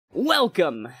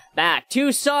Welcome back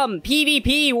to some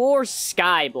Pvpwars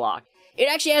Skyblock. It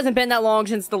actually hasn't been that long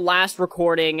since the last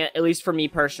recording, at least for me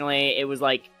personally. It was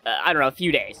like, I don't know, a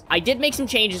few days. I did make some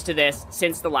changes to this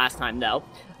since the last time, though.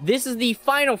 This is the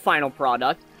final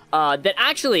product that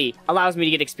actually allows me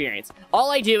to get experience.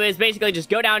 All I do is basically just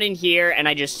go down in here, and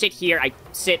I just sit here. I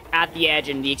sit at the edge,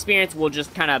 and the experience will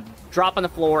just kind of drop on the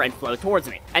floor and flow towards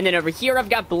me. And then over here, I've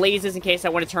got blazes in case I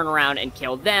want to turn around and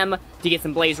kill them to get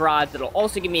some blaze rods. That'll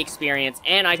also give me experience,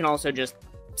 and I can also just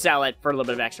sell it for a little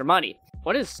bit of extra money.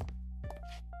 What is...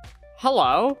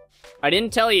 Hello? I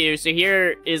didn't tell you, so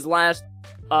here is last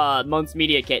month's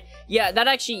media kit. Yeah,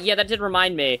 that did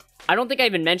remind me. I don't think I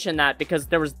even mentioned that because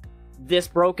there was this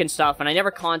broken stuff, and I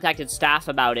never contacted staff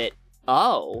about it.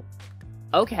 Oh.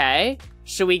 Okay.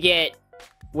 Should we get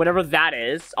whatever that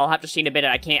is? I'll have to see in a bit.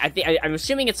 I'm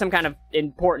assuming it's some kind of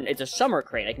important... It's a summer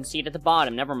crate. I can see it at the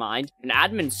bottom. Never mind. An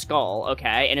admin skull.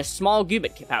 Okay. And a small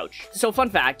Goobit pouch. So, fun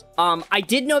fact. I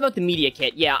did know about the media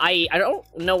kit. Yeah, I don't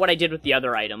know what I did with the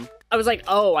other item. I was like,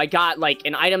 oh, I got, like,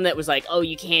 an item that was like, oh,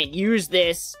 you can't use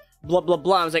this, blah, blah,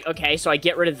 blah. I was like, okay, so I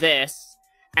get rid of this.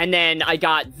 And then I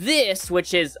got this,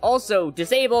 which is also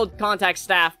disabled, contact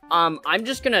staff. I'm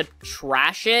just gonna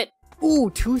trash it.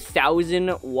 Ooh,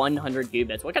 2,100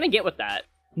 Goobits. What can I get with that?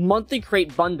 Monthly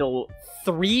crate bundle,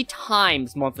 3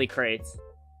 times monthly crates.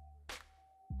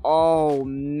 Oh,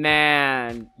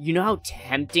 man. You know how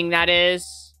tempting that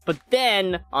is? But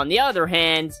then, on the other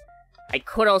hand, I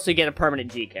could also get a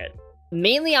permanent G-kit.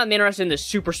 Mainly, I'm interested in the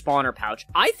super spawner pouch.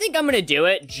 I think I'm gonna do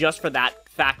it just for that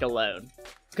fact alone.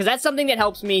 Because that's something that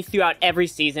helps me throughout every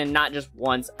season, not just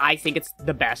once. I think it's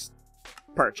the best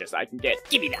purchase I can get.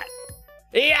 Give me that.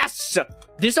 Yes!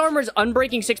 This armor is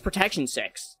Unbreaking 6, Protection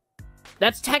 6.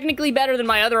 That's technically better than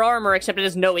my other armor, except it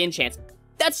has no enchants.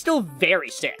 That's still very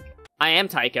sick. I am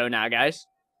Tycho now, guys.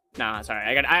 Nah,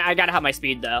 sorry. I gotta have my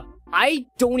speed, though. I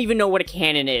don't even know what a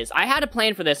cannon is. I had a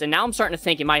plan for this, and now I'm starting to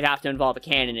think it might have to involve a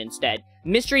cannon instead.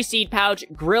 Mystery seed pouch,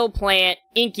 grill plant,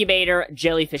 incubator,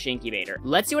 jellyfish incubator.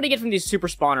 Let's see what I get from these super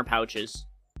spawner pouches.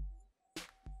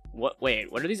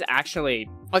 Wait, what are these actually?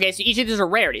 Okay, so each of these are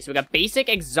rarities. So we got basic,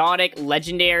 exotic,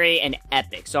 legendary, and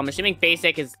epic. So I'm assuming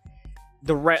basic is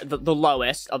the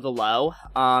lowest of the low.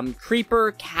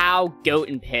 Creeper, cow, goat,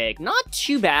 and pig. Not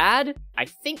too bad. I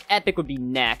think epic would be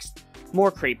next.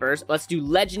 More creepers. Let's do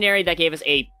legendary. That gave us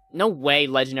a... No way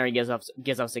legendary gives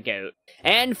us a goat.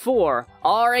 And for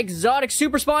our exotic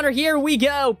super spawner, here we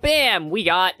go. Bam! We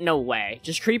got... No way.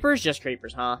 Just creepers? Just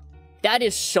creepers, huh? That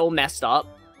is so messed up.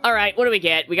 Alright, what do we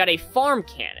get? We got a farm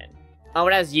cannon. Oh,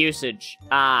 it has usage.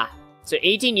 So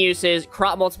 18 uses,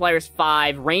 crop multiplier is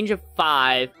 5, range of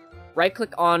 5.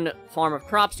 Right-click on farm of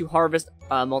crops to harvest,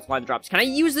 multiply the drops. Can I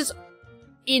use this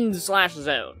in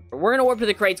 /zone? We're gonna warp to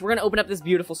the crates. We're gonna open up this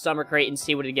beautiful summer crate and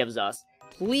see what it gives us.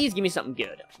 Please give me something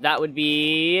good. That would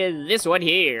be this one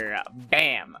here.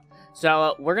 Bam.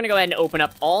 So we're gonna go ahead and open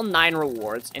up all 9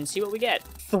 rewards and see what we get.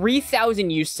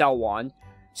 3,000 use sell wand.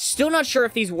 Still not sure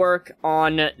if these work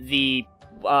on the,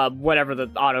 whatever the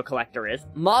auto collector is.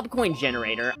 Mob coin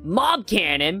generator. Mob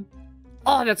cannon.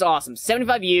 Oh, that's awesome.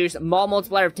 75 use, mob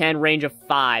multiplier of 10, range of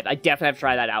 5. I definitely have to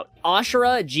try that out.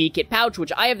 Ashura G-kit pouch,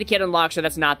 which I have the kit unlocked, so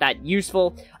that's not that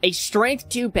useful. A strength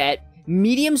 2 pet.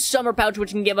 Medium summer pouch,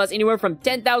 which can give us anywhere from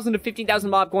 10,000 to 15,000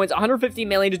 mob coins, 150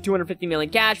 million to 250 million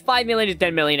cash, 5 million to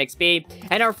 10 million XP.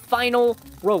 And our final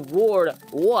reward,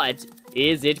 what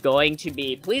is it going to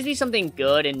be? Please be something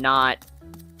good and not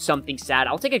something sad.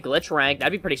 I'll take a glitch rank.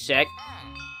 That'd be pretty sick.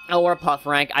 Or a puff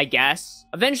rank, I guess.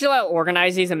 Eventually, I'll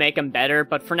organize these and make them better,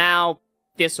 but for now,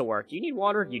 this will work. Do you need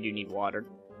water? You do need water.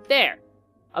 There.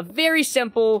 A very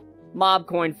simple mob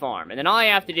coin farm. And then all I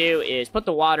have to do is put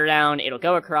the water down. It'll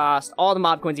go across. All the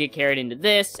mob coins get carried into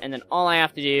this. And then all I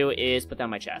have to do is put down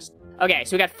my chest. Okay,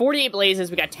 so we got 48 blazes.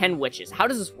 We got 10 witches. How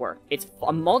does this work? It's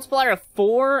a multiplier of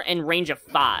 4 and range of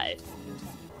 5.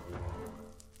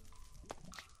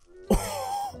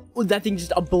 That thing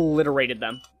just obliterated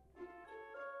them.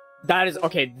 That is,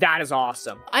 okay, that is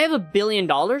awesome. I have $1 billion?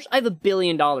 I have $1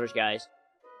 billion, guys.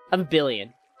 I have $1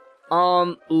 billion.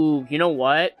 Ooh, you know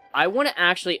what? I want to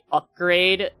actually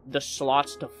upgrade the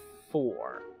slots to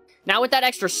 4. Now, with that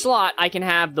extra slot, I can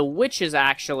have the witches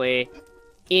actually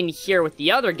in here with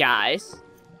the other guys.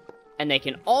 And they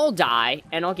can all die,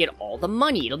 and I'll get all the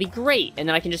money. It'll be great. And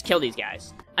then I can just kill these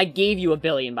guys. I gave you $1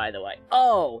 billion, by the way.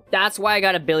 Oh, that's why I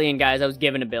got $1 billion, guys. I was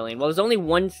given $1 billion. Well, there's only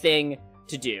one thing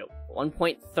to do.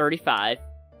 1.35,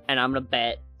 and I'm gonna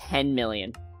bet 10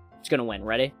 million. It's gonna win.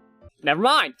 Ready? Never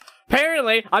mind.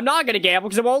 Apparently, I'm not gonna gamble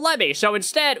because it won't let me. So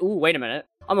instead, ooh, wait a minute.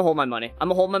 I'm gonna hold my money.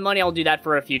 I'll do that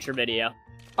for a future video.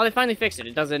 Oh, they finally fixed it.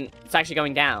 It's actually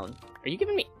going down. Are you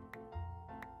giving me...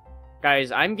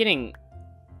 Guys, I'm getting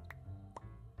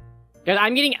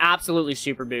absolutely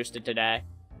super boosted today.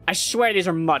 I swear these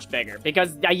are much bigger,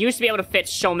 because I used to be able to fit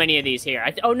so many of these here.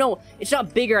 Oh no, it's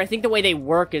not bigger. I think the way they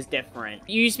work is different.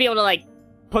 You used to be able to, like,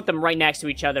 put them right next to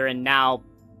each other, and now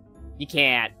you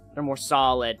can't. They're more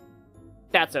solid.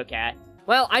 That's okay.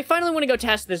 Well, I finally want to go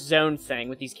test this zone thing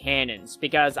with these cannons,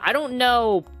 because I don't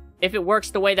know if it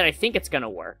works the way that I think it's gonna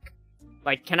work.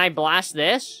 Like, can I blast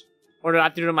this? Or do I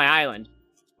have to do it on my island?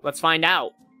 Let's find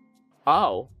out.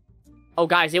 Oh. Oh,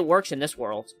 guys, it works in this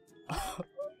world.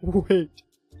 Wait.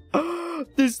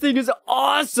 This thing is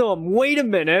awesome! Wait a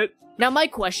minute! Now, my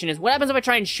question is, what happens if I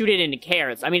try and shoot it into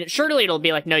carrots? I mean, surely it'll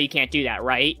be like, no, you can't do that,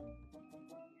 right?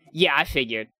 Yeah, I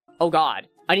figured. Oh, God.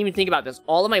 I didn't even think about this.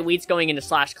 All of my wheat's going into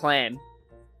 /claim.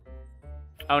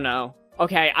 Oh, no.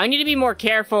 Okay, I need to be more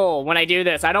careful when I do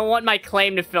this. I don't want my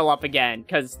claim to fill up again,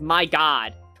 because, my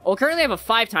God. Well, currently I have a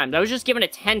 5 times. I was just given a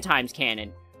 10 times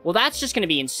cannon. Well, that's just going to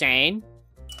be insane.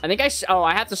 I think I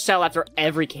have to sell after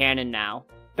every cannon now.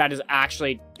 That is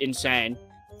actually insane.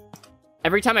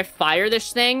 Every time I fire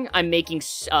this thing, I'm making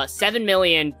 7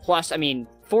 million plus,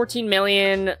 14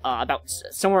 million, about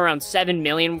somewhere around 7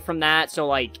 million from that. So,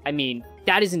 like,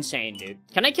 that is insane, dude.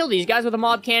 Can I kill these guys with a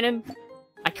mob cannon?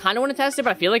 I kind of want to test it,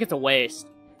 but I feel like it's a waste.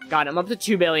 God, I'm up to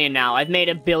 2 billion now. I've made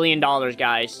 $1 billion,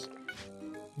 guys.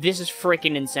 This is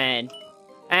freaking insane.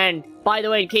 And, by the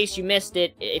way, in case you missed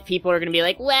it, if people are gonna be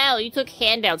like, wow, you took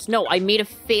handouts. No, I made a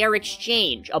fair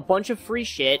exchange. A bunch of free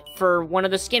shit for one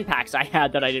of the skin packs I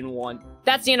had that I didn't want.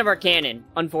 That's the end of our cannon,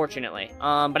 unfortunately.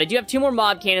 But I do have 2 more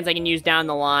mob cannons I can use down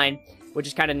the line, which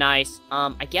is kind of nice.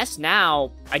 I guess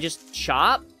now, I just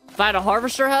chop. If I had a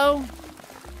harvester hoe,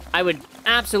 I would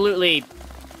absolutely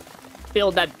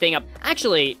build that thing up.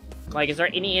 Actually, like, is there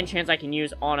any enchants I can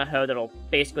use on a hoe that'll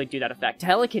basically do that effect?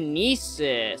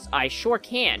 Telekinesis. I sure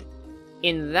can.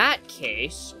 In that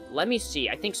case, let me see.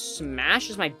 I think Smash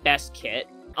is my best kit.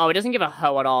 Oh, it doesn't give a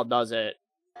hoe at all, does it?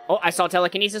 Oh, I saw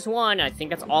Telekinesis 1. I think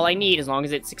that's all I need as long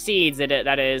as it succeeds.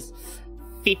 That is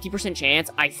 50% chance.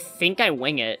 I think I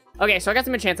wing it. Okay, so I got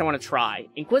some enchants I want to try.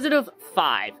 Inquisitive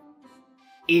 5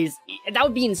 is... That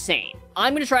would be insane.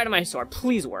 I'm going to try it on my sword.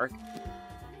 Please work.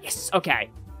 Yes, okay.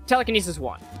 Telekinesis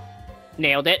 1.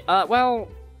 Nailed it. Well,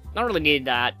 not really needed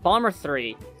that. Bomber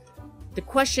 3. The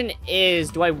question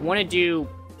is, do I want to do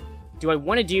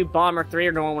Bomber 3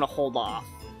 or do I want to hold off?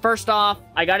 First off,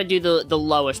 I gotta do the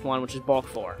lowest one, which is Bulk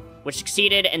 4, which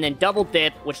succeeded, and then Double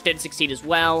Dip, which did succeed as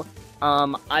well.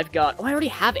 I've got... Oh, I already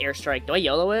have Airstrike. Do I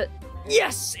YOLO it?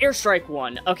 Yes! Airstrike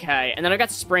 1. Okay, and then I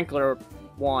got Sprinkler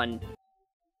 1.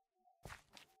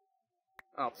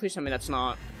 Oh, please tell me that's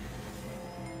not...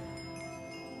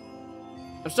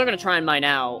 I'm still gonna try and mine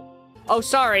out. Oh,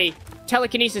 sorry.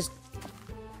 Telekinesis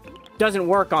doesn't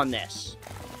work on this.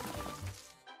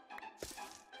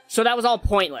 So that was all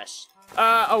pointless.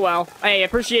 Oh well. Hey, I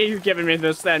appreciate you giving me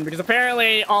this then, because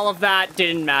apparently all of that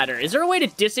didn't matter. Is there a way to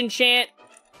disenchant?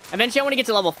 Eventually I want to get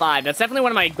to level 5. That's definitely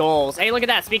one of my goals. Hey, look at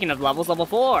that. Speaking of levels, level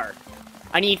 4.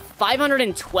 I need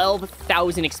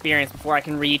 512,000 experience before I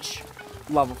can reach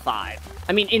level 5.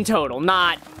 I mean, in total,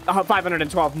 not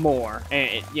 512 more.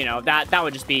 You know, that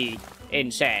would just be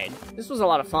insane. This was a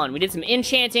lot of fun. We did some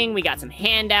enchanting, we got some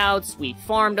handouts, we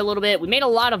farmed a little bit, we made a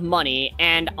lot of money,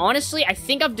 and honestly, I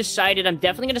think I've decided I'm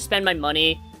definitely going to spend my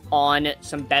money on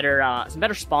some better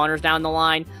spawners down the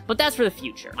line, but that's for the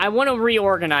future. I want to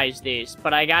reorganize these,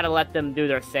 but I gotta let them do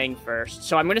their thing first,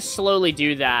 so I'm going to slowly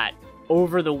do that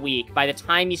over the week. By the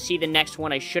time you see the next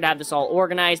one, I should have this all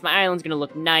organized. My island's gonna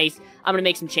look nice. I'm gonna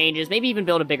make some changes, maybe even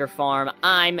build a bigger farm.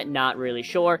 I'm not really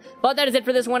sure. But that is it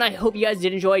for this one. I hope you guys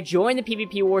did enjoy. Join the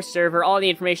Pvpwars server. All the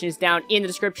information is down in the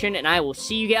description, and I will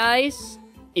see you guys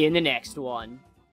in the next one.